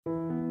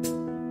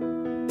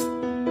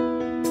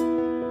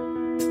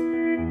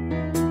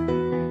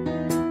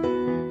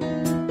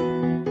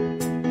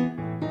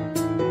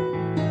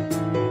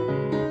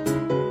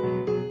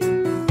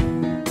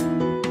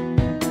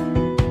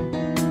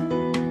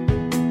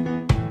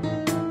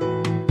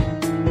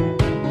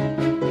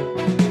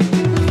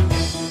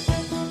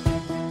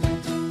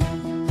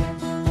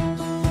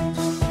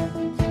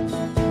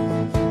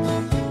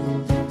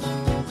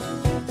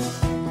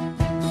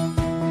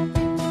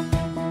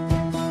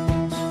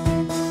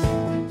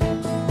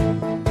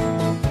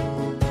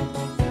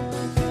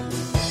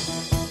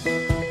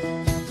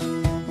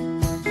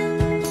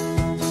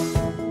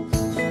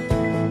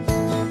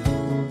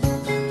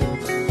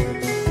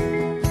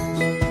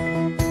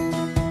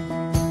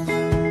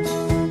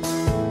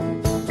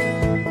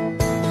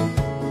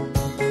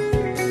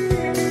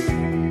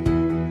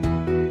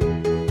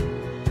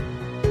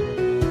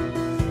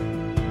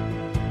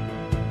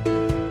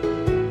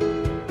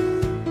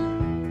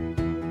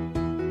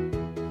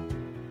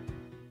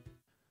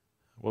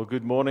Well,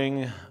 good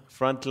morning,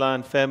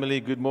 Frontline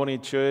family. Good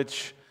morning,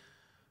 church.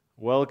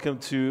 Welcome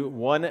to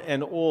one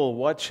and all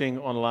watching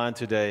online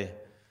today.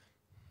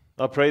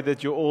 I pray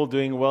that you're all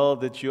doing well,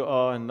 that you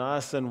are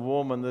nice and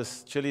warm on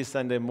this chilly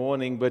Sunday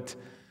morning, but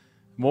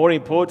more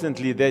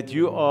importantly, that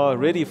you are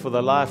ready for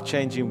the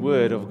life-changing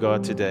word of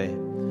God today.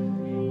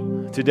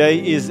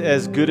 Today is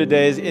as good a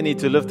day as any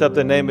to lift up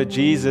the name of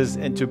Jesus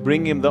and to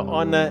bring Him the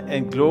honor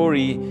and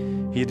glory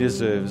He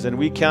deserves. And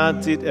we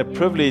count it a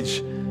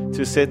privilege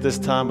to set this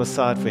time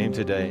aside for Him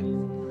today.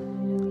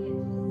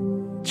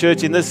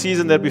 Church, in this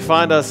season that we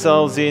find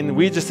ourselves in,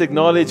 we just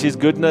acknowledge His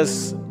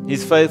goodness,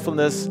 His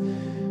faithfulness,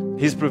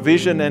 His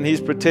provision, and His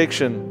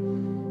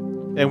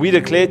protection. And we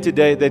declare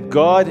today that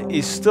God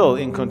is still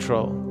in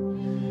control.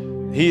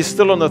 He is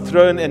still on the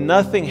throne, and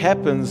nothing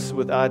happens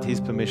without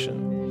His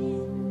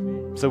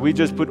permission. So we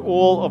just put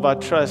all of our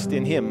trust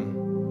in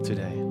Him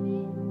today.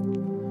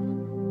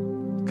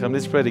 Come,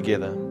 let's pray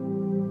together.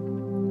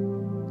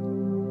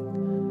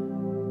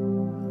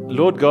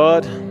 Lord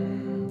God,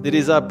 it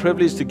is our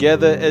privilege to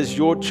gather as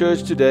your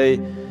church today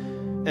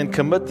and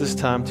commit this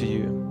time to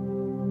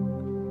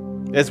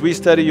you. As we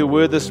study your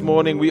word this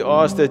morning, we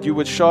ask that you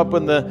would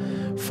sharpen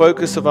the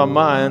focus of our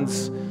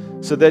minds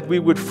so that we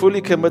would fully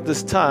commit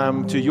this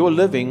time to your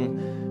living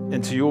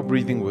and to your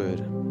breathing word.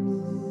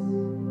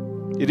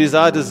 It is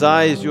our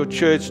desire as your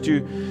church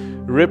to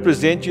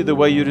represent you the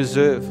way you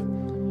deserve.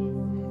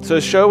 So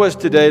show us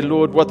today,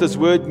 Lord, what this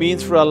word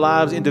means for our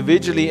lives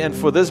individually and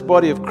for this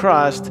body of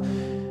Christ,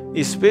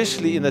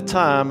 especially in the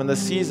time and the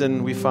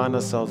season we find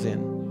ourselves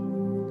in.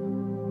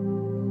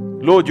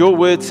 Lord, your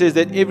word says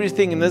that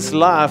everything in this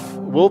life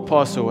will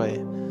pass away.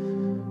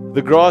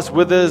 The grass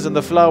withers and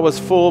the flowers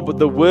fall, but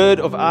the word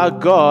of our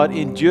God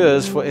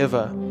endures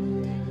forever.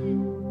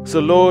 So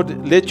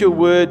Lord, let your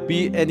word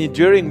be an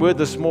enduring word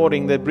this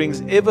morning that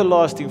brings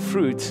everlasting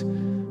fruit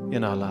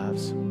in our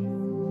lives.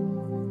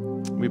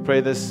 We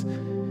pray this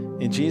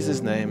in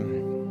Jesus'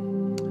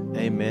 name.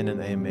 Amen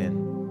and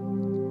amen.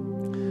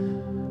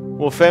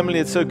 Well, family,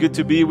 it's so good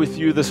to be with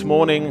you this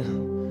morning.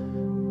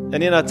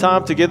 And in our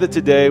time together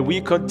today, we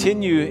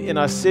continue in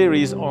our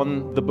series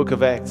on the book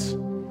of Acts.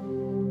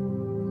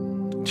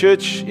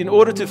 Church, in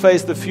order to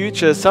face the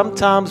future,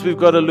 sometimes we've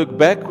got to look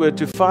backward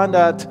to find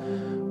out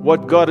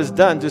what God has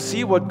done, to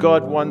see what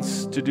God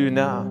wants to do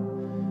now.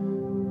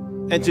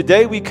 And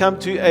today we come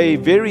to a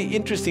very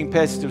interesting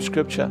passage of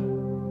Scripture.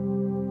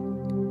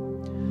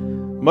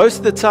 Most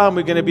of the time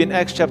we're going to be in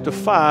Acts chapter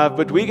 5,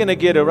 but we're going to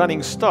get a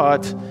running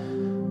start.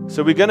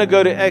 So we're going to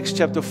go to Acts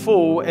chapter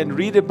 4 and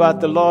read about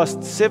the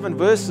last 7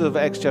 verses of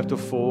Acts chapter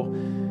 4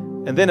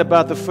 and then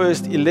about the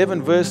first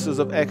 11 verses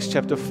of Acts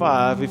chapter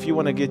 5 if you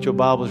want to get your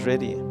Bibles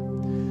ready.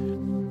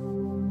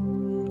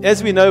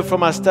 As we know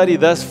from our study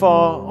thus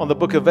far on the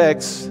book of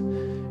Acts,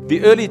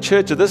 the early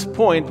church at this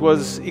point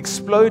was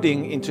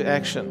exploding into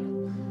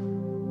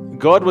action.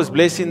 God was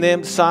blessing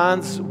them,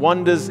 signs,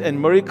 wonders,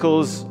 and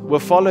miracles were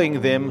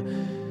following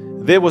them.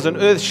 There was an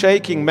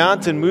earth-shaking,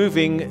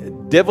 mountain-moving,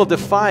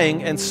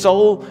 devil-defying, and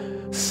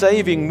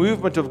soul-saving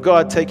movement of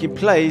God taking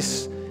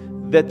place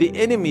that the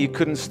enemy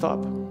couldn't stop.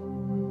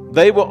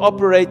 They were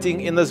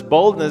operating in this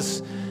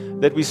boldness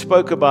that we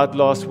spoke about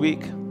last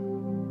week.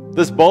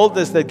 This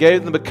boldness that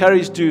gave them the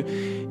courage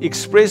to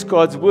express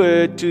God's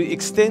word, to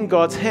extend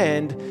God's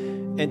hand,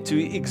 and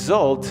to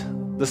exalt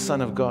the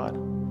Son of God.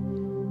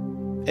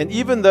 And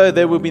even though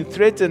they were being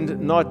threatened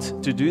not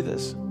to do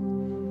this.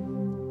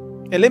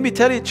 And let me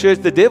tell you, church,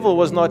 the devil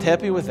was not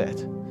happy with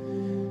that.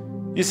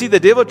 You see, the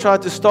devil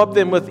tried to stop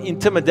them with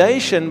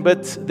intimidation,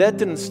 but that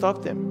didn't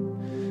stop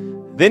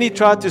them. Then he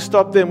tried to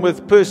stop them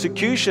with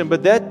persecution,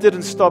 but that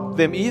didn't stop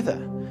them either.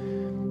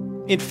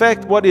 In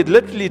fact, what it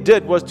literally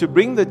did was to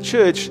bring the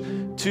church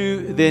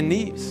to their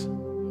knees.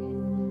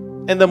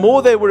 And the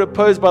more they were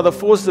opposed by the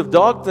forces of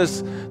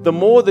darkness, the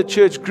more the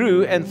church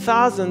grew, and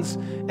thousands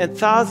and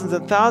thousands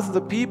and thousands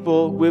of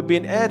people were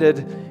being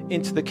added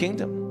into the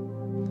kingdom.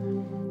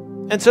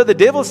 And so the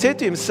devil said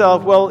to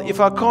himself, well,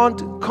 if I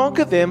can't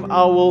conquer them,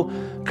 I will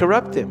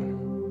corrupt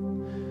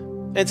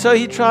them. And so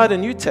he tried a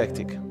new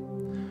tactic.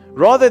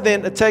 Rather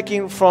than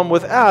attacking from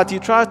without, he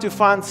tried to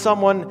find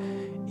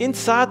someone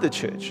inside the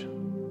church.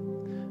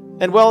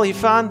 And well, he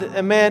found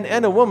a man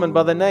and a woman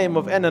by the name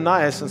of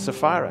Ananias and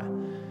Sapphira.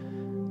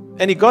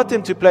 And he got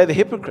them to play the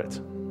hypocrite.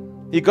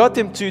 He got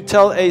them to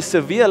tell a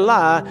severe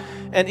lie,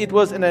 and it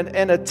was an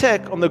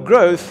attack on the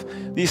growth,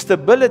 the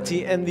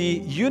stability, and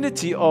the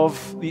unity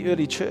of the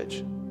early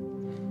church.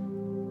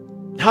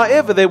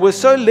 However, they were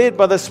so led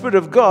by the Spirit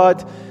of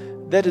God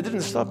that it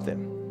didn't stop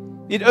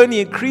them. It only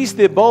increased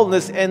their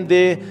boldness and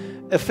their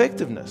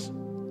effectiveness.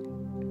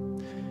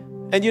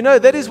 And you know,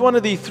 that is one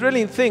of the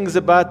thrilling things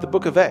about the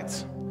book of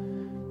Acts.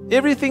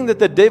 Everything that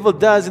the devil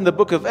does in the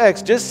book of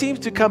Acts just seems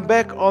to come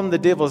back on the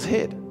devil's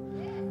head.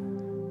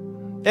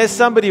 As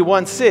somebody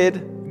once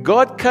said,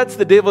 God cuts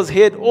the devil's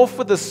head off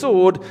with a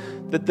sword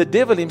that the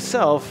devil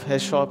himself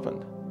has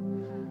sharpened.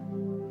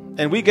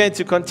 And we're going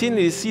to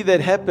continually see that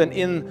happen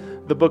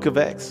in the book of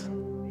Acts.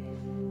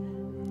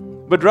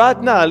 But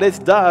right now, let's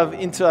dive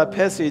into our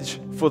passage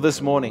for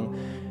this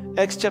morning.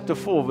 Acts chapter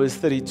 4, verse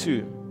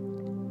 32.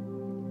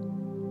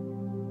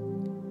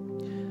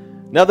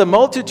 Now the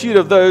multitude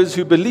of those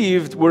who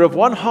believed were of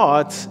one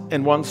heart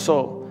and one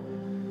soul.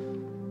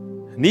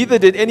 Neither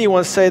did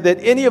anyone say that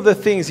any of the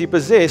things he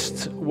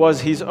possessed was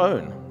his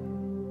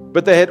own,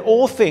 but they had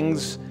all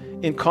things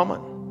in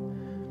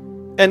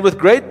common. And with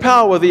great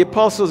power the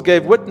apostles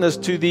gave witness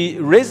to the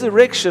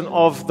resurrection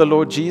of the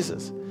Lord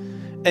Jesus,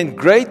 and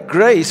great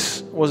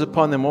grace was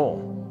upon them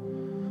all.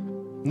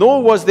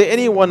 Nor was there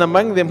anyone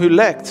among them who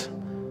lacked,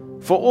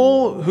 for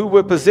all who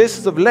were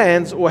possessors of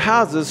lands or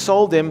houses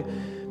sold them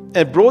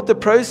and brought the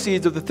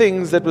proceeds of the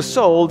things that were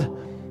sold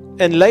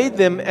and laid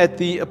them at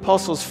the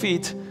apostles'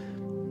 feet,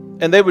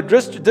 and they were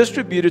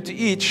distributed to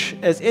each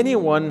as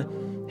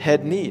anyone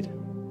had need.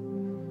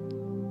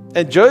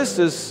 And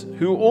Joseph,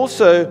 who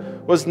also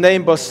was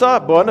named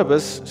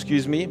Barnabas,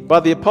 by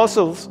the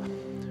apostles,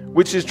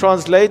 which is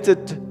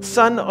translated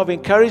son of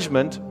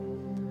encouragement,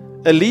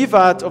 a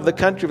Levite of the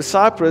country of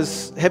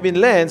Cyprus, having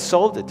land,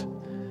 sold it,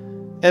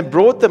 and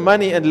brought the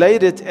money and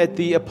laid it at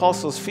the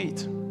apostles'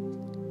 feet.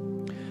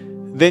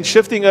 Then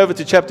shifting over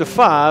to chapter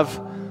 5,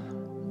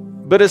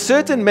 but a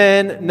certain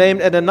man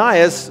named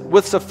Ananias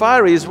with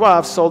Sapphira his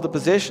wife sold the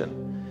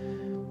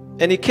possession,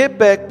 and he kept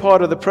back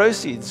part of the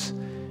proceeds,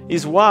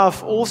 his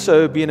wife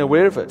also being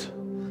aware of it,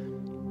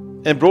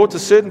 and brought a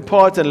certain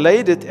part and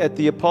laid it at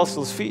the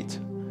apostles' feet.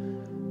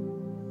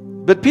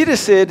 But Peter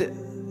said,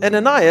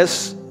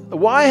 Ananias,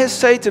 why has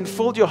Satan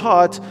filled your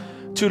heart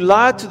to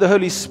lie to the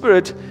Holy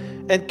Spirit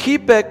and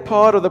keep back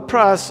part of the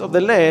price of the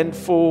land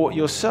for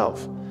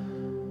yourself?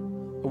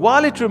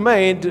 While it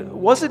remained,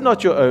 was it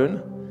not your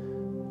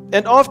own?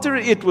 And after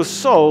it was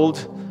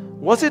sold,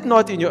 was it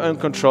not in your own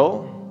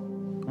control?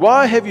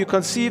 Why have you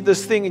conceived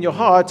this thing in your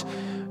heart?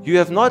 You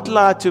have not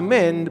lied to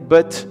men,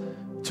 but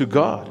to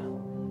God.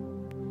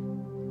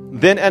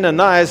 Then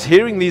Ananias,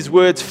 hearing these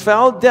words,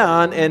 fell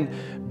down and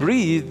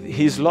breathed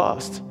his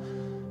last.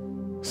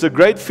 So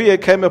great fear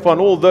came upon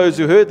all those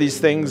who heard these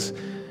things,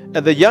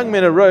 and the young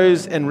men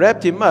arose and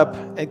wrapped him up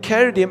and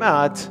carried him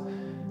out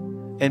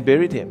and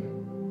buried him.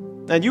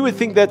 And you would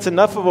think that's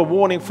enough of a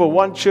warning for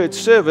one church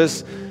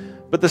service,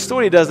 but the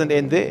story doesn't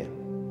end there.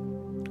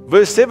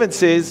 Verse 7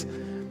 says,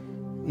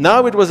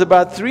 now it was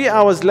about 3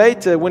 hours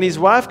later when his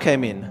wife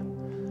came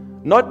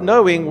in, not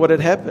knowing what had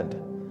happened.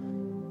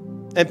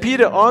 And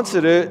Peter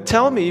answered her,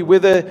 tell me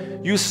whether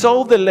you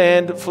sold the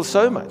land for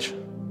so much.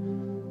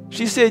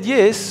 She said,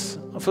 yes,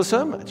 for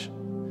so much.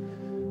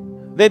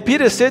 Then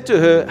Peter said to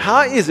her,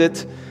 how is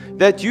it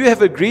that you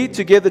have agreed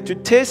together to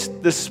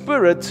test the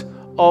Spirit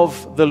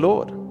of the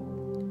Lord?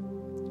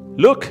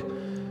 Look,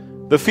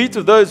 the feet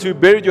of those who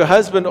buried your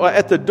husband are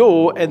at the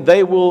door, and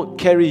they will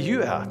carry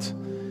you out.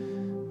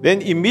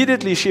 Then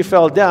immediately she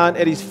fell down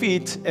at his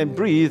feet and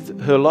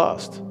breathed her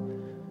last.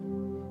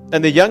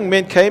 And the young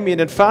men came in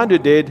and found her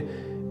dead,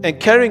 and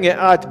carrying her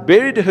out,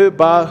 buried her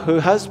by her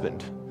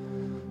husband.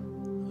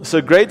 So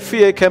great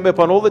fear came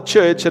upon all the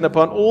church and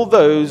upon all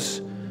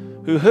those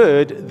who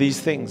heard these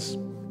things.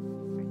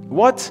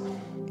 What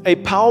a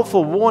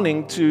powerful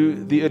warning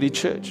to the early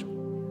church.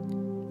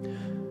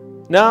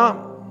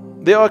 Now,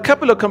 there are a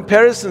couple of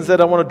comparisons that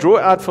I want to draw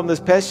out from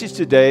this passage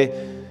today.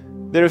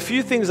 There are a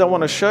few things I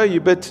want to show you,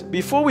 but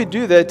before we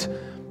do that,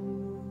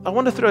 I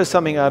want to throw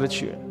something out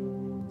at you.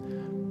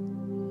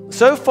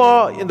 So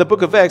far in the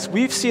book of Acts,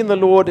 we've seen the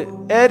Lord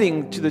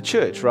adding to the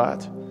church,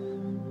 right?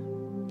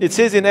 It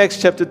says in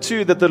Acts chapter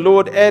 2 that the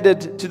Lord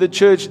added to the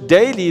church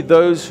daily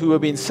those who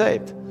have been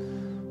saved.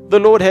 The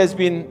Lord has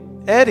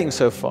been adding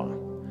so far.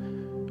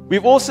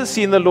 We've also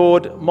seen the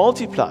Lord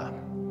multiply.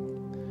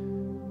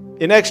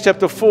 In Acts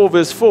chapter 4,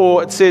 verse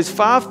 4, it says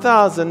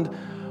 5,000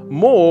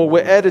 more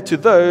were added to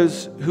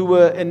those who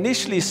were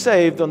initially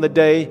saved on the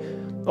day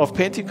of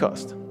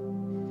Pentecost.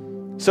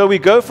 So we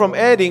go from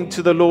adding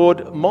to the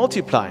Lord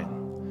multiplying.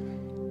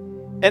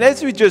 And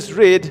as we just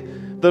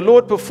read, the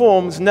Lord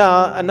performs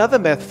now another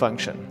math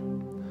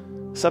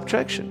function,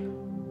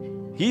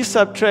 subtraction. He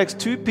subtracts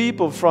 2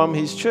 people from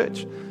his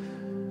church.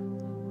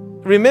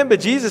 Remember,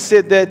 Jesus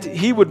said that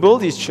he would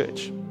build his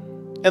church.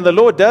 And the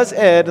Lord does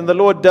add, and the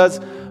Lord does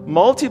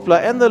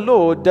multiply, and the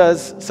Lord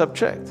does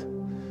subtract.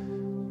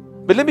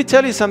 But let me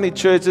tell you something,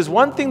 church. There's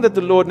one thing that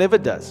the Lord never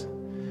does.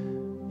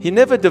 He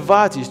never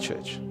divides his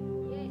church.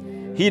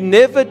 He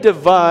never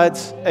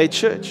divides a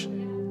church.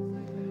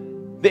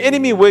 The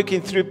enemy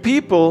working through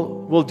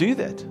people will do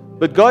that,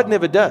 but God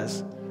never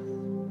does.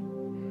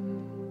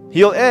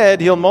 He'll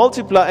add, he'll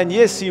multiply, and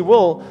yes, he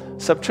will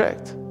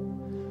subtract.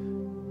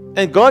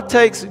 And God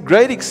takes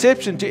great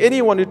exception to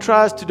anyone who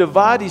tries to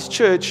divide his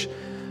church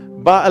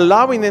by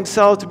allowing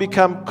themselves to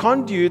become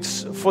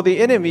conduits for the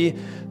enemy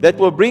that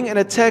will bring an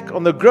attack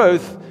on the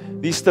growth,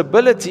 the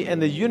stability, and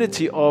the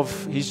unity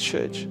of his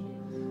church.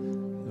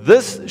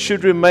 This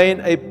should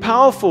remain a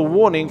powerful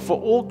warning for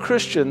all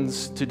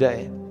Christians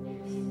today.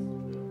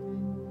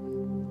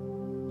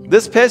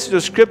 This passage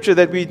of scripture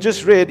that we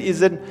just read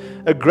is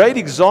a great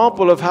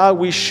example of how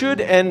we should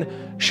and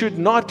should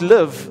not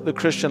live the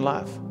Christian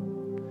life.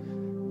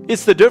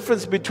 It's the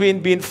difference between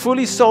being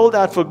fully sold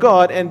out for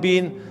God and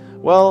being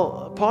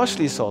Well,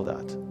 partially sold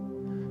out.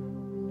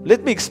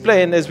 Let me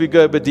explain as we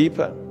go a bit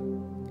deeper.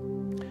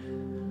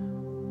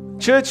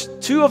 Church,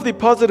 two of the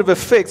positive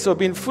effects of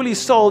being fully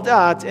sold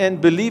out and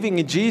believing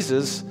in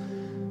Jesus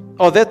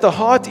are that the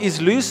heart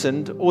is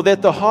loosened, or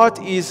that the heart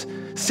is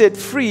set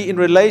free in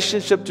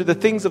relationship to the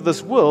things of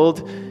this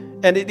world,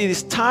 and it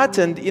is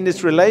tightened in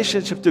its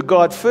relationship to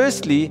God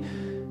firstly,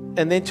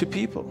 and then to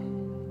people.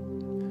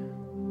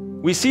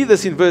 We see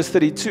this in verse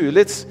 32.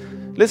 Let's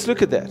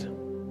look at that.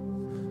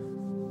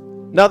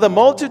 Now the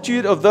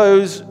multitude of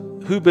those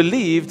who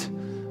believed,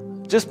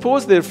 just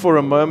pause there for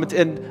a moment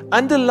and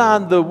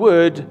underline the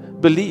word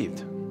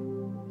believed.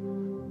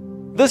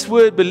 This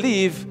word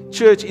believe,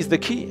 church, is the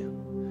key.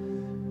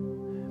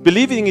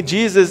 Believing in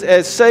Jesus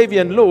as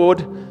Savior and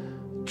Lord,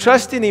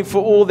 trusting Him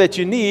for all that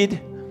you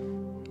need,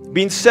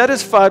 being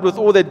satisfied with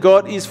all that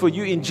God is for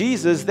you in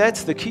Jesus,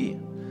 that's the key.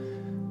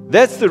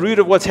 That's the root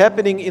of what's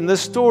happening in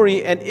this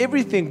story, and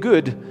everything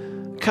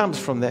good comes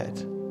from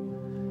that.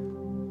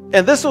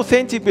 And this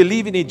authentic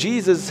believing in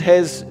Jesus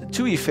has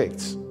two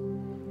effects.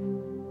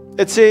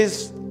 It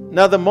says,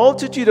 now the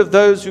multitude of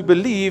those who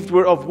believed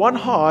were of one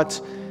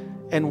heart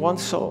and one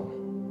soul.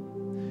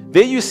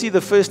 There you see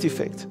the first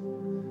effect.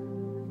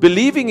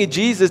 Believing in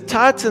Jesus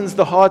tightens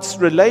the heart's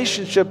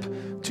relationship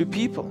to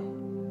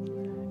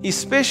people,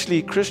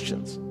 especially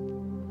Christians.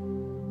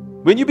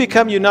 When you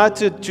become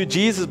united to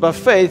Jesus by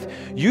faith,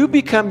 you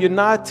become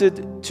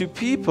united to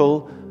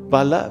people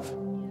by love.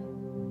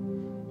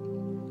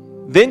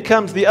 Then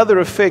comes the other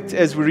effect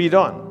as we read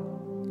on.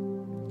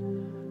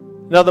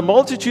 Now the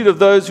multitude of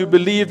those who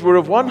believed were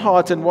of one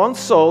heart and one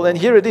soul, and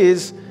here it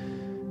is,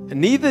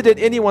 neither did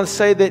anyone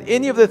say that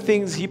any of the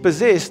things he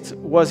possessed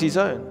was his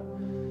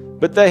own,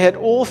 but they had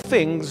all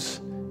things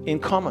in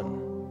common.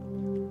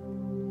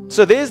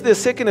 So there's the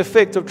second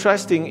effect of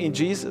trusting in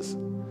Jesus.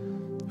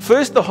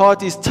 First, the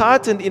heart is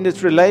tightened in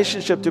its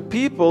relationship to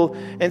people,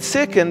 and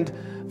second,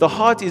 the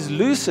heart is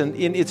loosened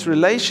in its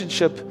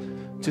relationship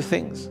to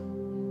things.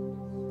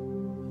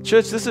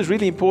 Church, this is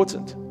really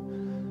important.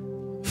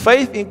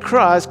 Faith in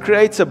Christ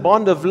creates a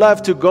bond of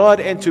love to God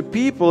and to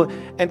people,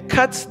 and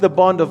cuts the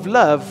bond of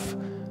love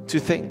to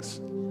things.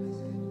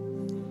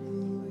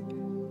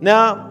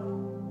 Now,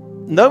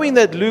 knowing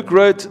that Luke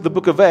wrote the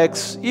book of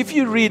Acts, if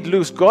you read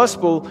Luke's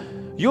gospel,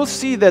 you'll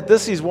see that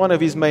this is one of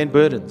his main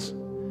burdens.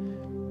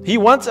 He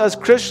wants us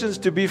Christians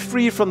to be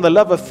free from the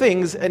love of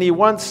things, and he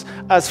wants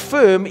us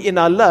firm in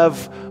our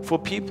love for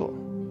people.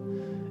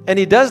 And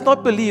he does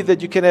not believe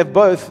that you can have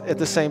both at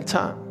the same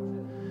time.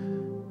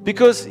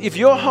 Because if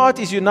your heart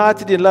is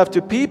united in love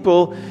to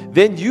people,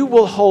 then you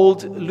will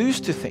hold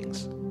loose to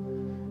things.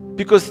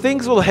 Because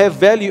things will have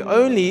value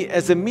only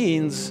as a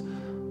means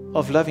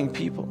of loving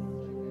people.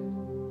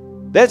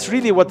 That's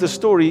really what the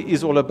story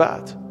is all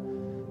about.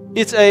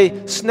 It's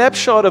a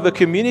snapshot of a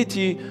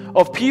community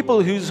of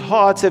people whose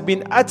hearts have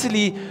been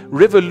utterly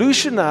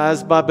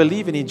revolutionized by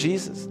believing in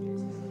Jesus.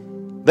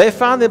 They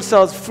found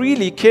themselves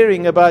freely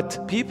caring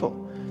about people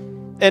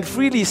and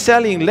freely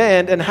selling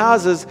land and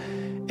houses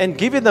and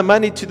giving the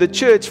money to the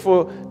church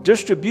for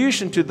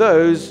distribution to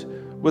those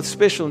with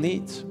special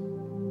needs.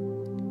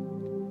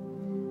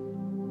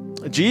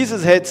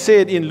 Jesus had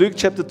said in Luke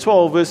chapter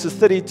 12, verses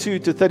 32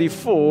 to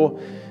 34,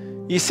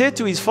 he said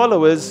to his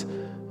followers,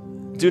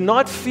 "Do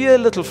not fear,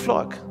 little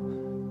flock,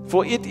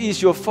 for it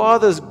is your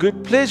Father's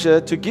good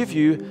pleasure to give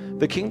you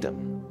the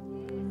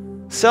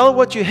kingdom. Sell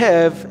what you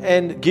have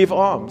and give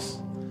alms.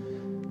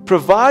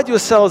 Provide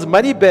yourselves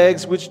money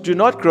bags which do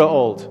not grow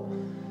old,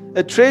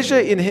 a treasure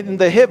in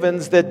the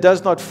heavens that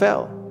does not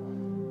fail,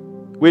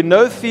 where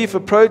no thief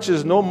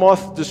approaches nor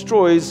moth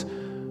destroys,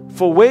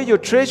 for where your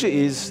treasure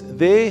is,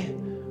 there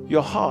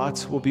your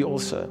heart will be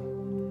also."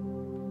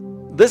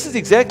 This is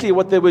exactly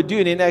what they were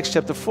doing in Acts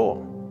chapter 4.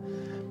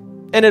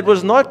 And it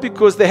was not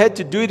because they had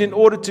to do it in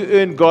order to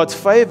earn God's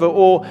favor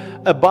or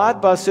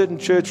abide by certain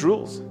church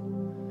rules.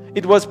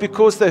 It was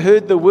because they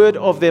heard the word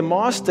of their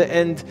master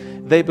and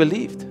they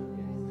believed.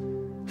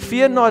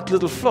 "Fear not,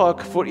 little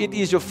flock, for it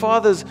is your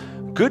Father's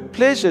good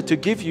pleasure to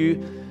give you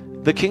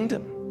the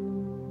kingdom."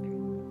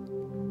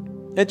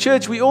 And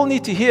church, we all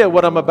need to hear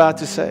what I'm about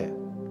to say.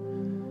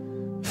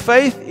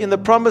 Faith in the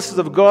promises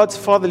of God's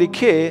fatherly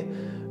care,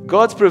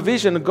 God's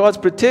provision, and God's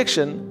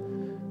protection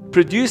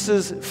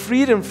produces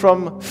freedom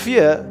from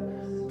fear,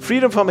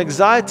 freedom from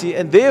anxiety,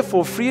 and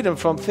therefore freedom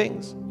from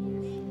things.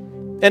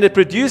 And it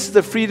produces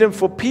a freedom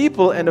for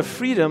people and a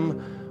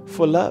freedom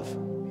for love.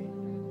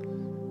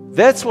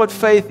 That's what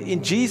faith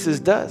in Jesus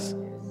does.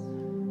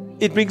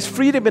 It brings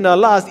freedom in our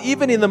lives,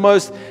 even in the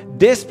most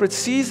desperate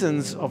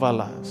seasons of our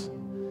lives.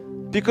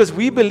 Because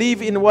we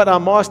believe in what our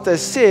Master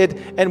said,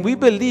 and we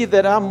believe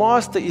that our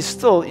Master is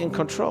still in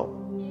control.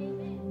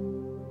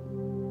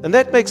 And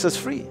that makes us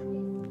free.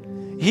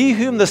 He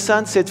whom the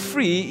Son set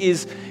free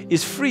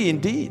is free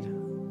indeed.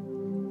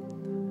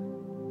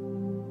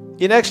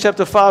 In Acts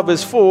chapter 5,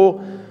 verse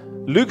 4,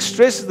 Luke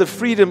stresses the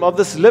freedom of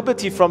this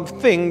liberty from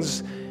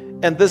things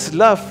and this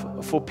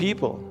love for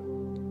people.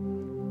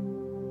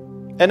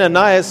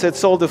 Ananias had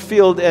sold a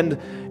field and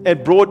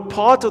brought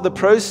part of the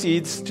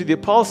proceeds to the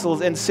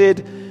apostles and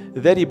said,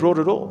 that he brought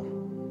it all.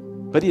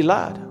 But he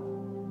lied.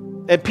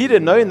 And Peter,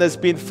 knowing this,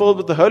 being filled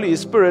with the Holy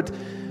Spirit,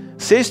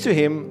 says to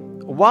him,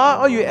 why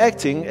are you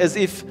acting as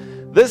if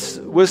this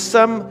was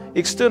some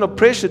external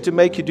pressure to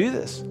make you do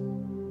this?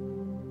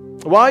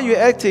 Why are you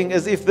acting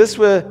as if this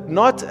were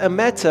not a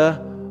matter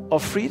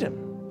of freedom?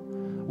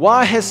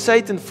 Why has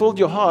Satan filled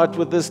your heart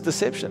with this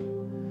deception?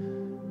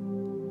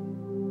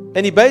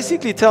 And he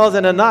basically tells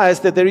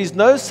Ananias that there is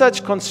no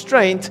such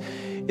constraint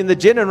in the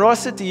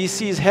generosity he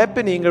sees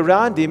happening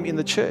around him in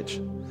the church.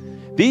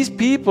 These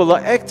people are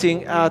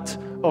acting out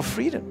of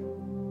freedom.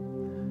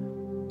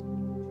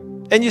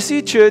 And you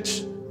see,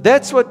 church,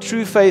 that's what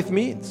true faith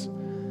means.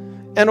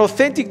 An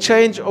authentic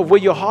change of where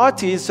your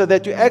heart is, so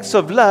that your acts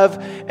of love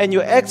and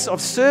your acts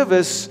of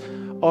service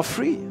are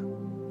free.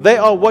 They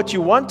are what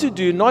you want to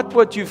do, not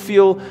what you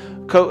feel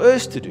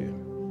coerced to do.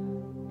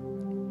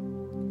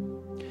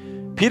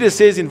 Peter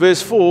says in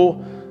verse 4,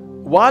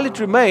 while it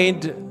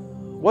remained,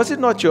 was it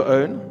not your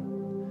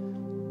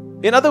own?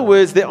 In other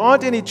words, there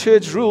aren't any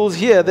church rules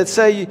here that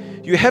say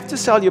you have to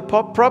sell your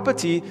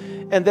property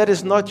and that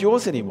is not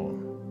yours anymore.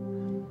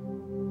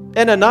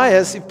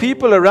 Ananias, if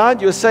people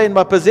around you are saying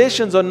my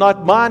possessions are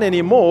not mine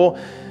anymore,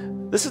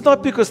 this is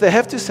not because they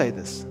have to say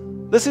this.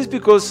 This is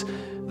because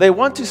they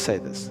want to say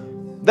this.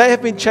 They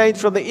have been changed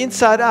from the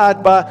inside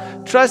out by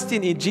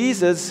trusting in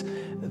Jesus.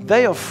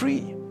 They are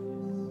free.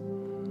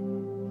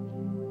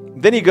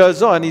 Then he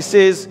goes on, he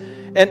says,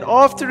 and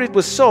after it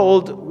was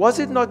sold, was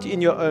it not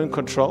in your own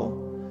control?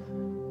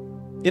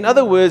 In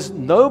other words,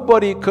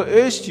 nobody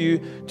coerced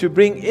you to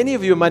bring any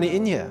of your money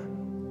in here.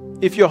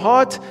 If your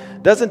heart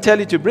doesn't tell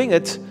you to bring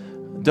it,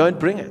 don't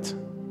bring it.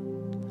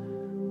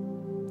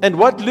 And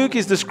what Luke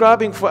is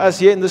describing for us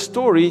here in the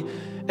story,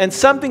 and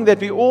something that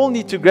we all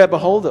need to grab a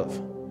hold of,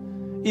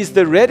 is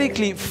the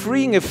radically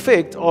freeing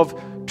effect of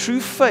true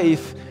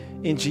faith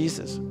in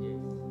Jesus.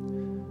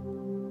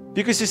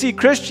 Because you see,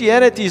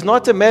 Christianity is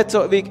not a matter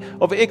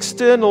of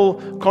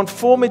external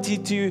conformity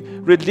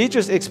to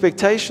religious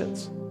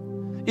expectations.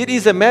 It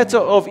is a matter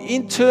of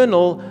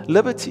internal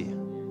liberty.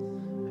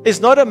 It's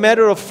not a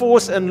matter of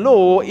force and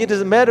law. It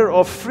is a matter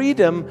of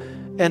freedom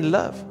and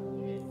love.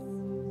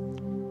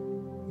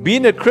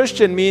 Being a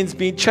Christian means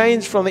being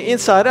changed from the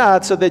inside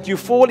out, so that you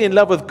fall in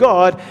love with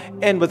God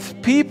and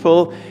with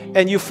people,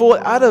 and you fall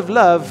out of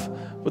love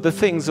with the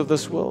things of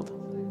this world.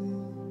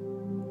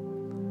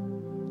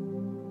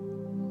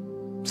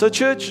 So,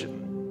 church,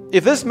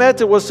 if this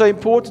matter was so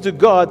important to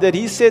God that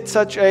He set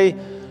such a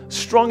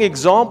strong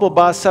example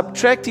by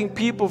subtracting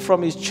people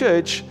from His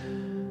church,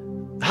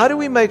 how do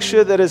we make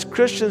sure that as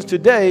Christians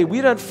today we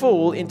don't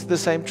fall into the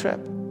same trap?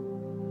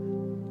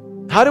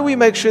 How do we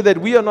make sure that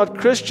we are not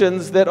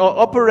Christians that are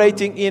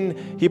operating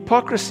in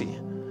hypocrisy,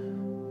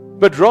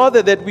 but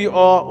rather that we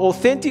are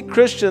authentic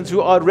Christians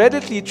who are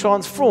radically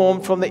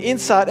transformed from the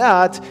inside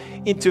out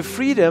into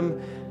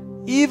freedom,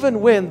 even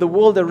when the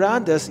world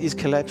around us is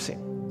collapsing?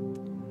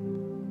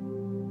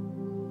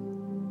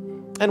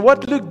 And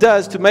what Luke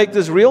does to make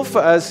this real for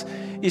us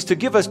is to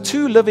give us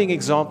two living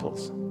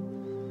examples.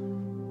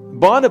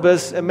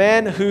 Barnabas, a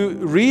man who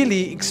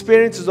really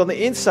experiences on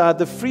the inside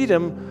the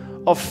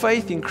freedom of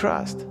faith in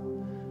Christ.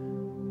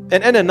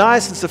 And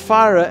Ananias and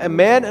Sapphira, a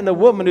man and a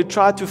woman who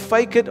try to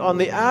fake it on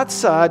the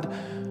outside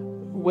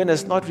when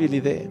it's not really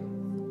there.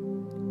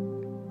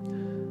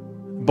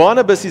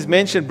 Barnabas is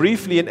mentioned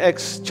briefly in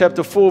Acts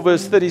chapter 4,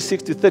 verse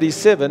 36 to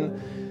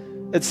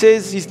 37. It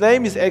says his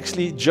name is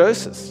actually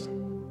Joseph,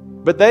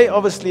 but they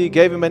obviously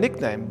gave him a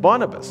nickname,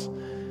 Barnabas.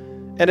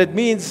 And it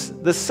means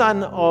the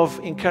son of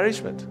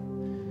encouragement.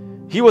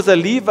 He was a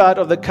Levite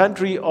of the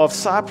country of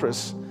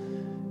Cyprus.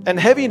 And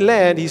having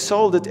land, he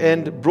sold it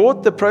and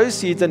brought the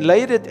proceeds and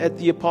laid it at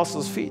the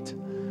apostles' feet.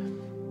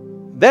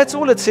 That's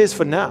all it says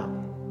for now.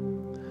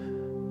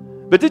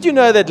 But did you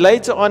know that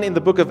later on in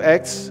the book of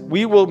Acts,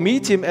 we will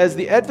meet him as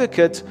the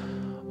advocate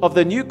of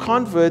the new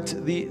convert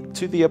to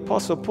the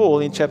Apostle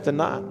Paul in chapter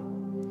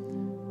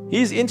 9.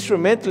 He is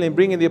instrumental in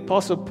bringing the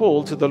Apostle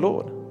Paul to the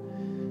Lord.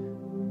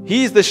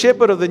 He is the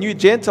shepherd of the new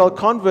Gentile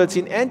converts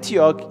in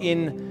Antioch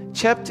in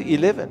chapter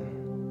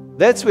 11.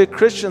 That's where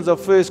Christians are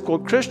first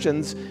called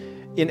Christians,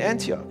 in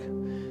Antioch.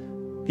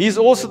 He is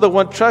also the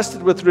one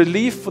trusted with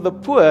relief for the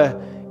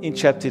poor in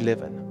chapter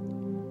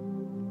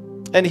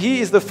 11. And he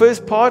is the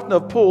first partner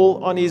of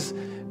Paul on his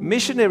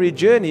missionary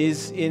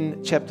journeys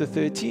in chapter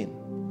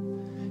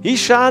 13. He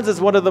shines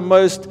as one of the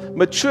most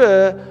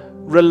mature,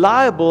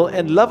 reliable,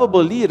 and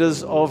lovable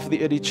leaders of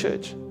the early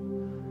church.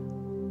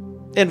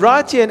 And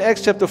right here in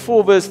Acts chapter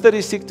 4, verse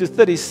 36 to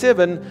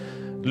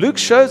 37, Luke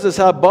shows us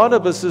how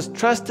Barnabas'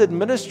 trusted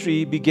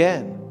ministry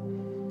began.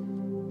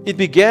 It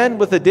began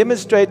with a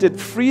demonstrated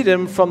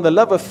freedom from the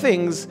love of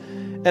things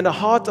and a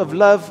heart of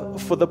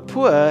love for the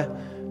poor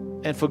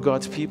and for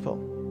God's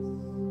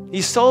people.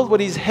 He sold what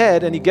he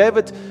had and he gave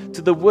it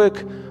to the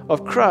work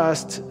of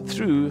Christ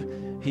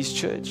through his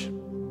church.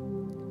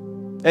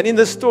 And in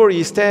this story,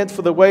 he stands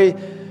for the way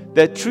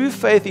that true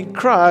faith in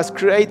Christ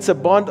creates a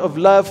bond of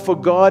love for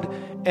God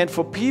and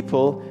for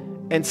people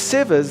and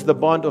severs the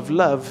bond of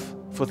love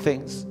for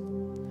things.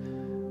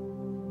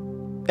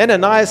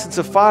 Ananias and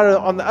Sapphira,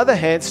 on the other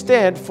hand,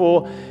 stand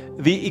for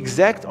the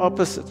exact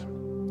opposite.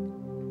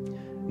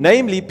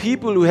 Namely,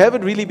 people who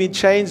haven't really been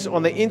changed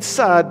on the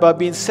inside by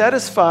being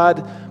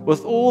satisfied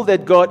with all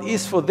that God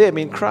is for them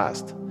in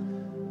Christ.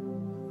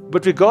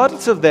 But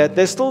regardless of that,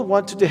 they still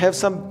wanted to have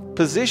some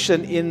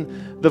position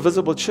in the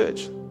visible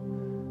church.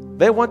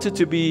 They wanted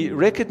to be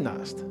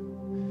recognized.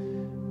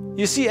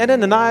 You see,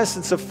 Ananias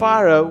and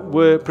Sapphira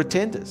were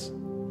pretenders.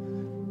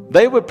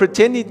 They were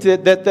pretending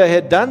that they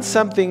had done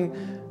something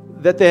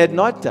that they had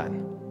not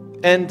done,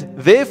 and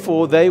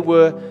therefore they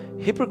were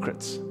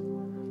hypocrites.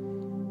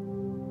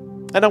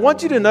 And I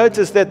want you to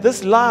notice that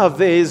this lie of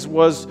theirs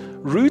was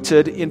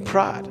rooted in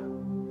pride.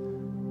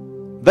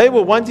 They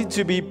were wanting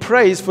to be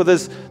praised for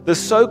this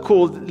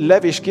so-called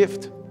lavish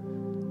gift.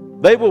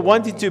 They were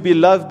wanting to be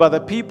loved by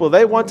the people.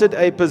 They wanted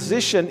a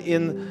position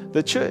in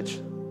the church.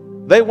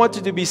 They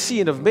wanted to be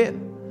seen of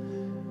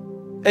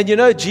men. And you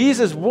know,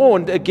 Jesus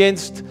warned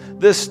against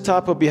this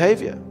type of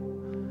behavior.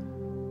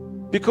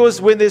 Because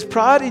when there's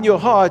pride in your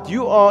heart,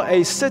 you are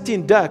a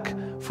sitting duck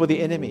for the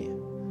enemy.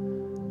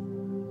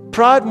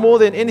 Pride, more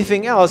than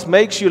anything else,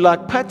 makes you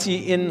like putty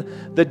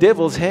in the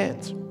devil's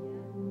hands.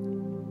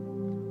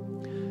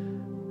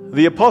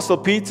 The Apostle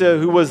Peter,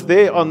 who was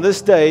there on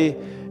this day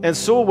and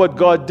saw what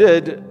God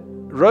did,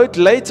 wrote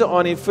later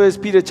on in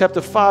 1 Peter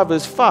chapter 5,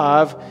 verse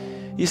 5,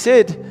 he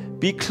said,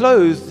 be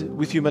clothed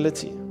with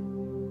humility.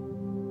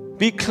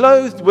 Be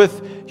clothed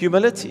with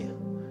humility.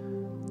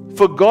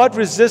 For God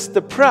resists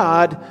the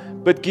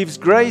proud, but gives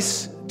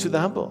grace to the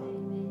humble.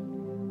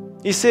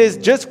 He says,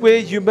 just wear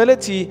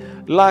humility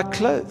like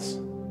clothes.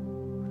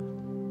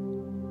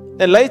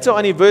 And later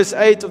on in verse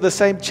 8 of the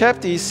same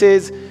chapter, he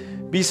says,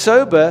 be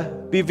sober,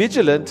 be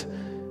vigilant,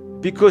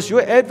 because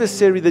your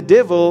adversary, the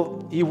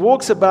devil, he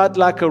walks about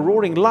like a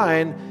roaring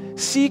lion,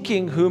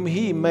 seeking whom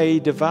he may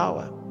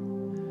devour.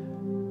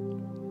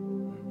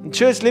 And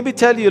church, let me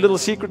tell you a little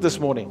secret this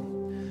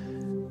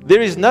morning.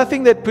 There is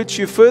nothing that puts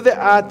you further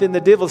out than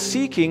the devil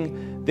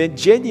seeking than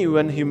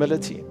genuine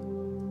humility.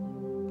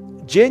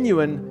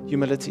 Genuine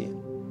humility.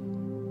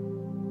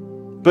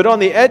 But on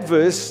the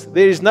adverse,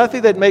 there is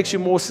nothing that makes you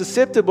more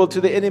susceptible to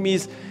the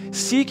enemy's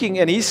seeking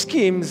and his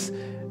schemes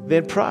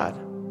than pride.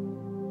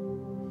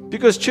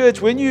 Because,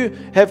 church, when you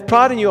have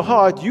pride in your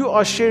heart, you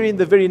are sharing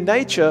the very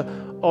nature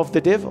of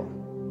the devil.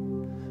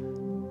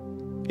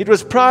 It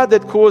was pride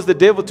that caused the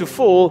devil to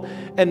fall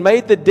and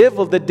made the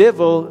devil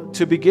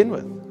to begin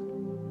with.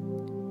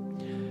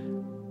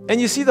 And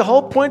you see, the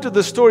whole point of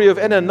the story of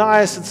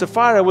Ananias and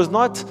Sapphira was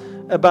not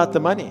about the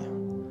money.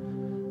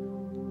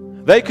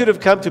 They could have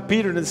come to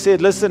Peter and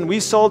said, listen, we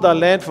sold our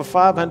land for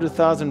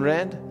 500,000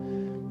 rand,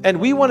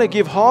 and we want to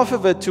give half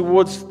of it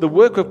towards the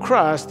work of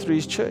Christ through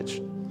his church.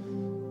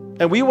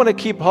 And we want to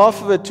keep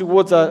half of it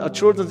towards our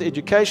children's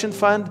education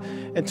fund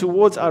and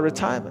towards our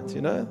retirement,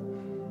 you know.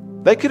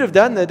 They could have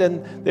done that,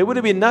 and there would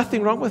have been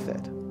nothing wrong with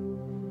that.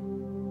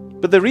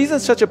 But the reason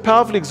such a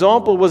powerful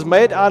example was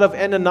made out of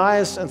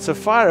Ananias and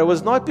Sapphira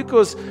was not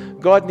because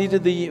God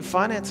needed the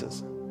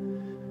finances.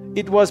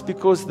 It was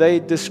because they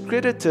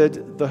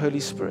discredited the Holy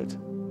Spirit.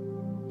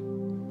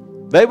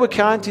 They were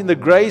counting the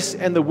grace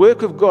and the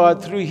work of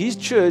God through his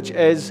church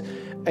as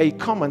a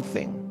common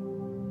thing.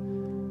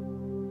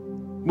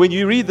 When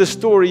you read the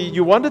story,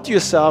 you wonder to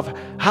yourself,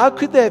 how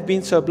could they have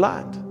been so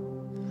blind?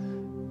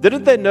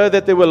 Didn't they know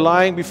that they were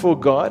lying before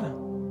God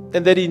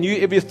and that he knew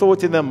every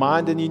thought in their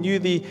mind and he knew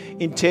the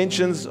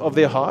intentions of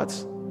their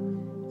hearts?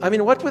 I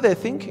mean, what were they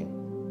thinking?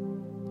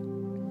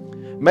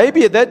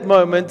 Maybe at that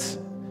moment,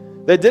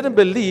 they didn't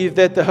believe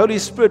that the Holy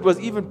Spirit was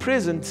even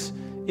present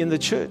in the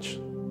church.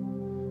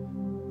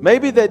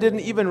 Maybe they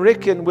didn't even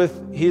reckon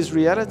with his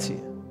reality.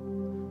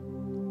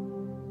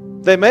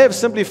 They may have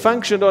simply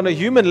functioned on a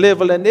human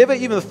level and never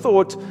even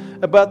thought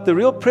about the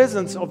real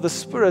presence of the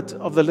Spirit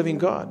of the living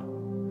God.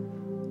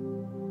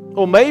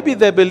 Or maybe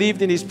they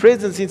believed in his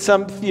presence in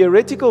some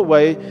theoretical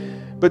way,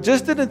 but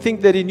just didn't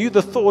think that he knew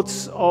the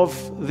thoughts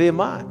of their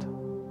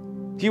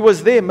mind. He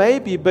was there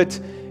maybe, but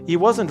he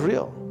wasn't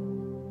real.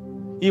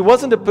 He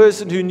wasn't a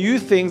person who knew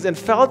things and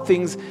felt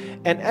things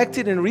and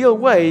acted in real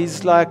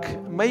ways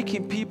like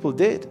making people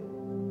dead.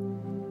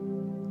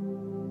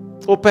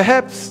 Or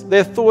perhaps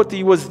they thought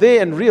he was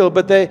there and real,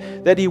 but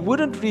that he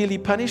wouldn't really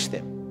punish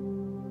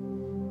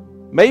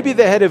them. Maybe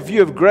they had a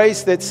view of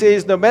grace that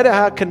says no matter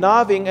how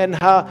conniving and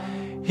how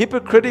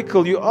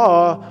hypocritical you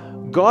are,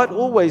 God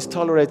always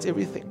tolerates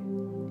everything.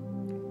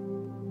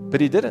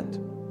 But he didn't.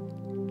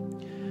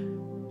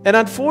 And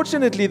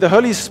unfortunately, the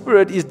Holy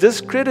Spirit is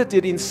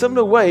discredited in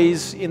similar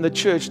ways in the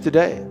church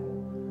today.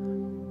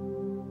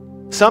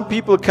 Some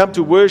people come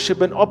to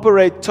worship and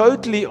operate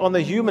totally on the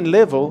human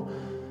level,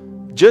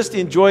 just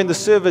enjoying the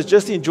service,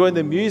 just enjoying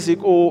the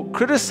music, or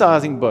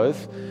criticizing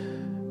both,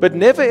 but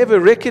never ever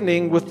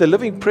reckoning with the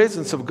living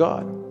presence of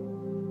God.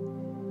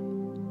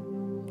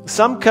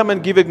 Some come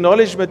and give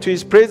acknowledgement to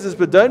his presence,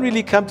 but don't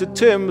really come to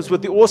terms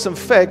with the awesome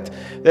fact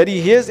that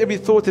he hears every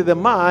thought of their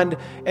mind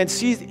and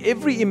sees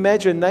every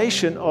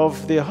imagination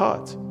of their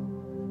heart.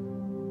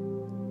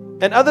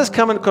 And others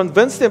come and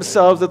convince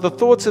themselves that the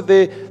thoughts of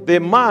their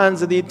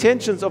minds and the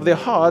intentions of their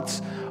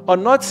hearts are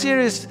not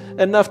serious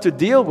enough to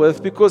deal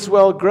with because,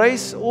 well,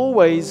 grace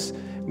always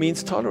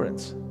means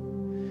tolerance.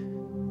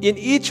 In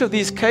each of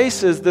these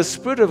cases, the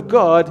Spirit of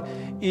God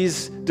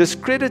is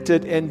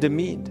discredited and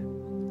demeaned.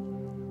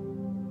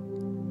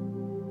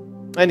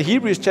 And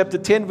Hebrews chapter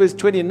 10 verse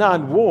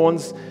 29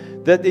 warns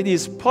that it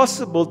is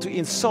possible to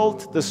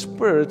insult the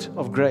Spirit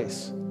of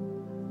grace.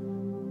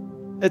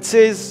 It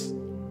says,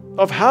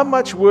 of how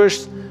much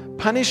worse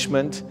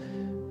punishment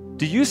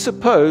do you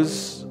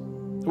suppose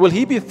will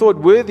he be thought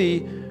worthy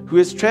who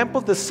has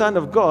trampled the Son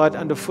of God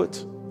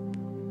underfoot,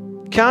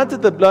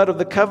 counted the blood of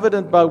the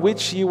covenant by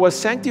which he was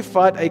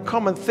sanctified a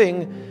common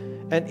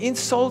thing, and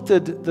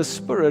insulted the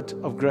Spirit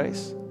of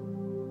grace?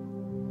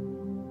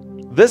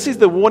 This is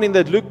the warning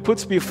that Luke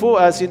puts before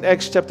us in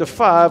Acts chapter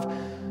 5,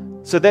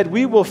 so that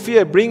we will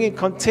fear bringing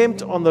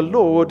contempt on the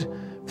Lord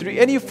through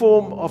any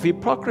form of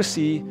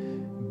hypocrisy,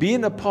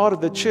 being a part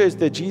of the church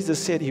that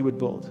Jesus said he would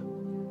build.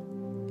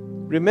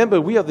 Remember,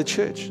 we are the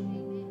church.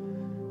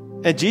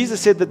 And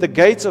Jesus said that the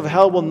gates of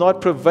hell will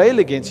not prevail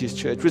against his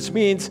church, which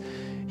means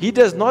he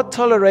does not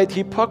tolerate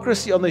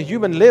hypocrisy on the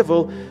human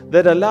level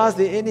that allows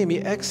the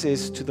enemy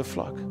access to the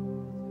flock.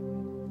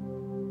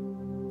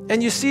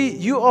 And you see,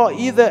 you are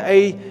either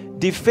a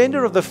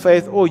defender of the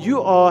faith or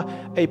you are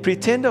a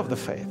pretender of the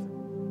faith.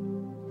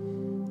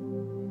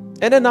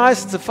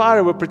 Ananias and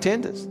Sapphira were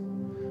pretenders,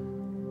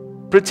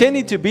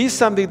 pretending to be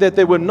something that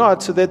they were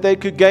not so that they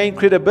could gain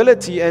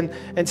credibility and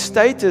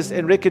status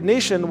and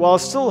recognition while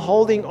still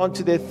holding on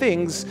to their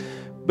things,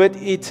 but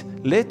it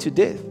led to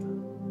death.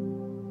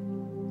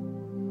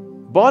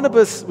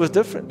 Barnabas was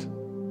different.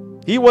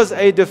 He was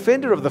a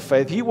defender of the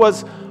faith. He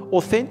was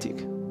authentic.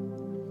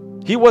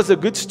 He was a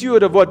good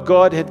steward of what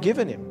God had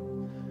given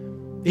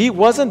him. He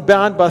wasn't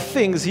bound by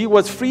things. He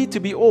was free to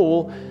be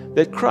all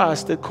that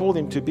Christ had called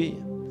him to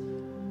be.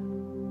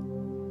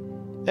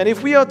 And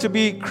if we are to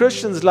be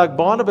Christians like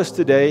Barnabas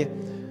today,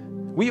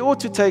 we ought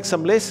to take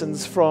some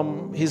lessons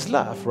from his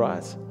life,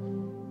 right?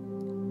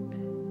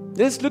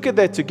 Let's look at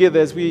that together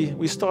as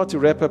we start to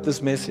wrap up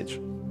this message.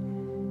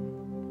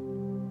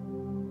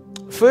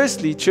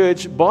 Firstly,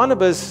 church,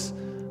 Barnabas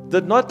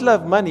did not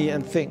love money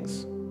and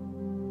things.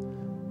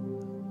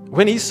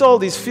 When he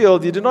sold his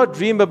field, he did not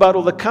dream about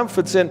all the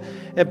comforts and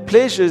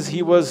pleasures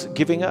he was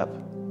giving up.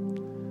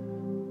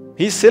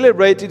 He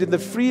celebrated in the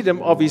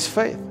freedom of his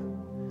faith.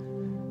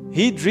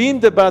 He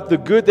dreamed about the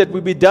good that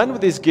would be done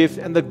with his gift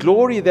and the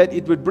glory that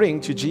it would bring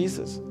to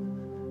Jesus.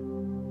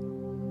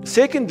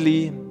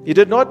 Secondly, he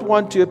did not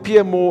want to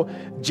appear more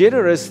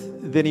generous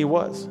than he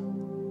was.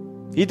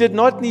 He did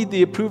not need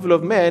the approval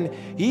of man.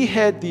 He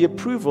had the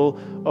approval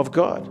of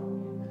God.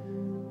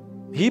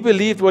 He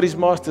believed what his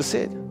master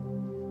said.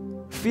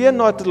 Fear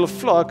not, little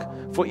flock,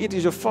 for it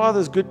is your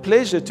Father's good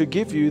pleasure to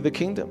give you the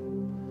kingdom.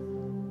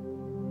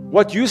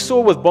 What you saw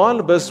with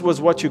Barnabas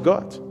was what you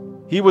got.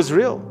 He was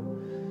real.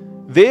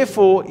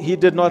 Therefore, he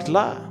did not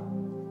lie.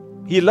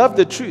 He loved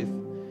the truth.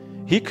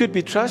 He could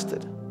be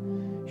trusted.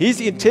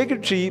 His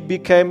integrity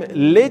became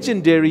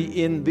legendary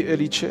in the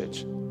early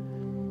church.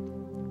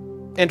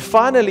 And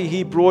finally,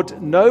 he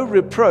brought no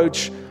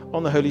reproach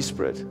on the Holy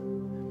Spirit.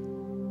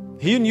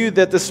 He knew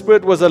that the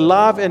Spirit was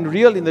alive and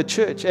real in the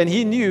church, and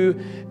he knew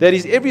that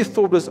his every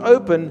thought was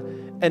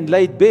open and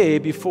laid bare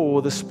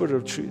before the Spirit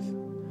of truth.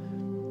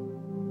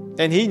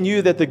 And he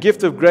knew that the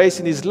gift of grace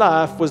in his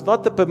life was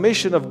not the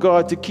permission of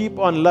God to keep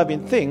on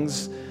loving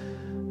things,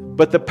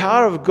 but the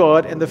power of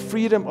God and the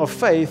freedom of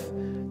faith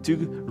to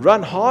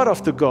run hard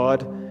after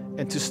God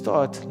and to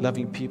start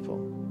loving people.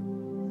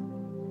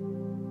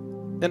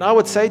 And I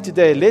would say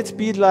today, let's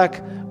be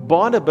like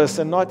Barnabas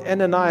and not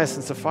Ananias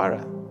and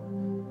Sapphira.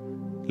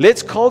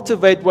 Let's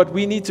cultivate what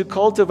we need to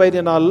cultivate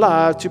in our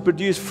lives to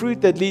produce fruit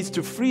that leads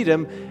to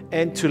freedom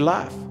and to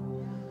life.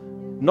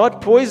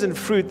 Not poison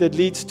fruit that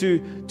leads to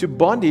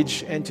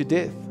bondage and to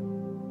death.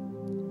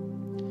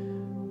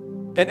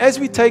 And as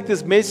we take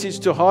this message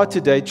to heart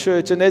today,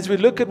 church, and as we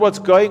look at what's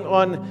going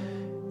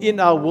on in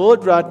our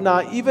world right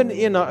now, even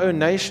in our own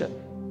nation,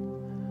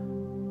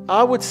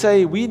 I would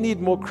say we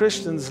need more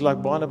Christians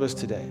like Barnabas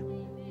today.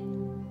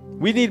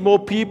 We need more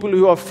people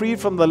who are free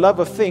from the love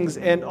of things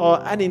and are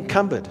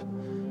unencumbered,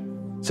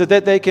 so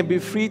that they can be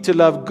free to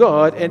love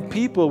God and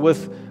people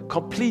with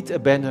complete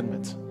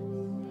abandonment.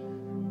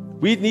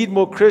 We need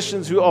more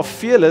Christians who are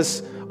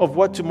fearless of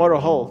what tomorrow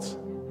holds.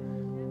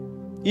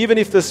 Even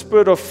if the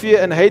spirit of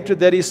fear and hatred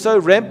that is so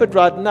rampant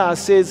right now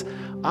says,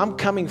 I'm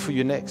coming for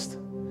you next.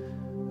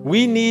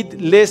 We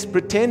need less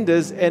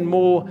pretenders and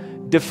more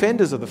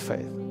defenders of the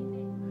faith.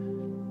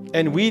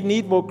 And we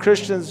need more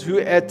Christians who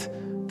at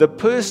the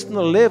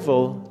personal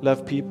level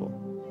love people.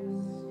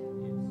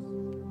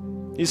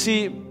 You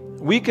see,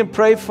 we can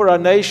pray for our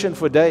nation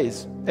for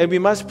days, and we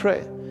must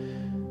pray.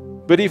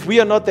 But if we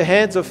are not the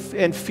hands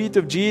and feet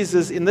of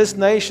Jesus in this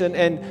nation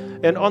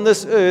and on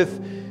this earth,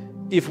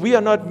 if we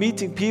are not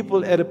meeting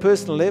people at a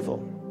personal level,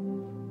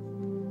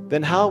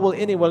 then how will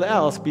anyone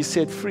else be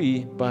set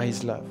free by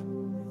his love?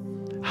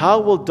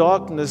 How will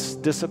darkness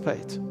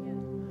dissipate?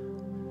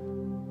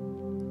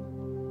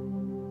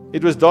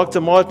 It was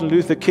Dr. Martin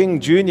Luther King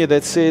Jr.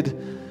 that said,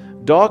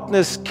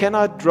 "Darkness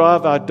cannot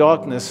drive out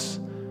darkness,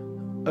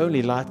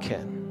 only light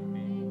can."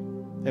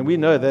 And we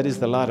know that is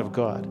the light of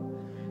God.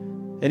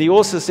 And he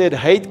also said,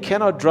 "Hate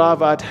cannot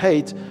drive out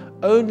hate,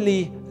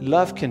 only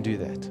love can do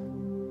that."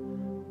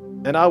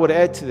 And I would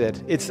add to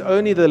that, it's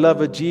only the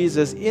love of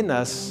Jesus in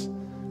us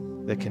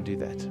that can do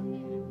that.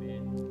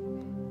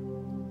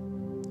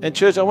 And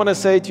church, I want to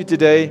say to you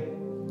today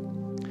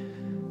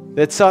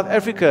that South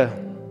Africa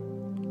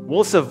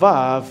will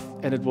survive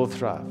and it will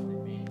thrive.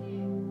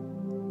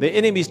 The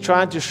enemy is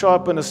trying to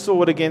sharpen a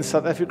sword against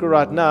South Africa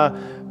right now,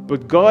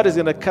 but God is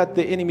going to cut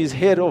the enemy's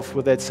head off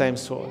with that same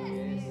sword.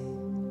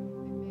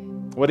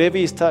 Whatever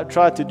he's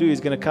tried to do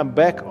is going to come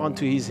back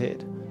onto his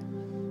head.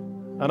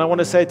 And I want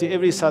to say to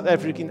every South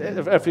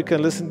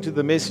African listening to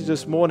the message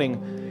this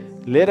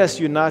morning, let us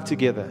unite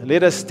together.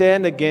 Let us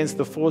stand against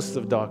the forces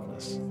of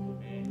darkness.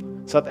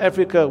 South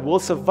Africa will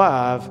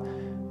survive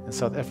and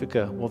South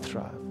Africa will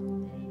thrive.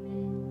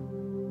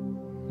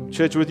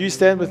 Church, would you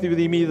stand with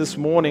me this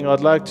morning? I'd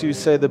like to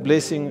say the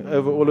blessing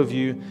over all of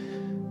you,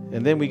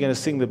 and then we're going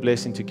to sing the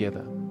blessing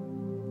together.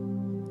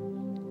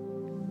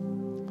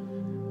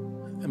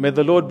 And may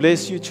the Lord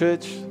bless you,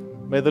 church.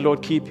 May the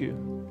Lord keep you.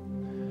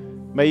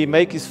 May He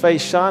make His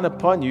face shine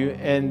upon you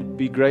and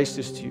be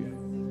gracious to you.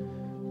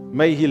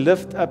 May He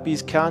lift up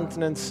His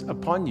countenance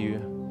upon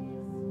you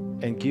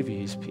and give you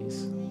His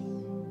peace.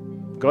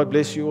 God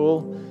bless you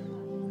all,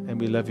 and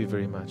we love you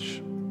very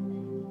much.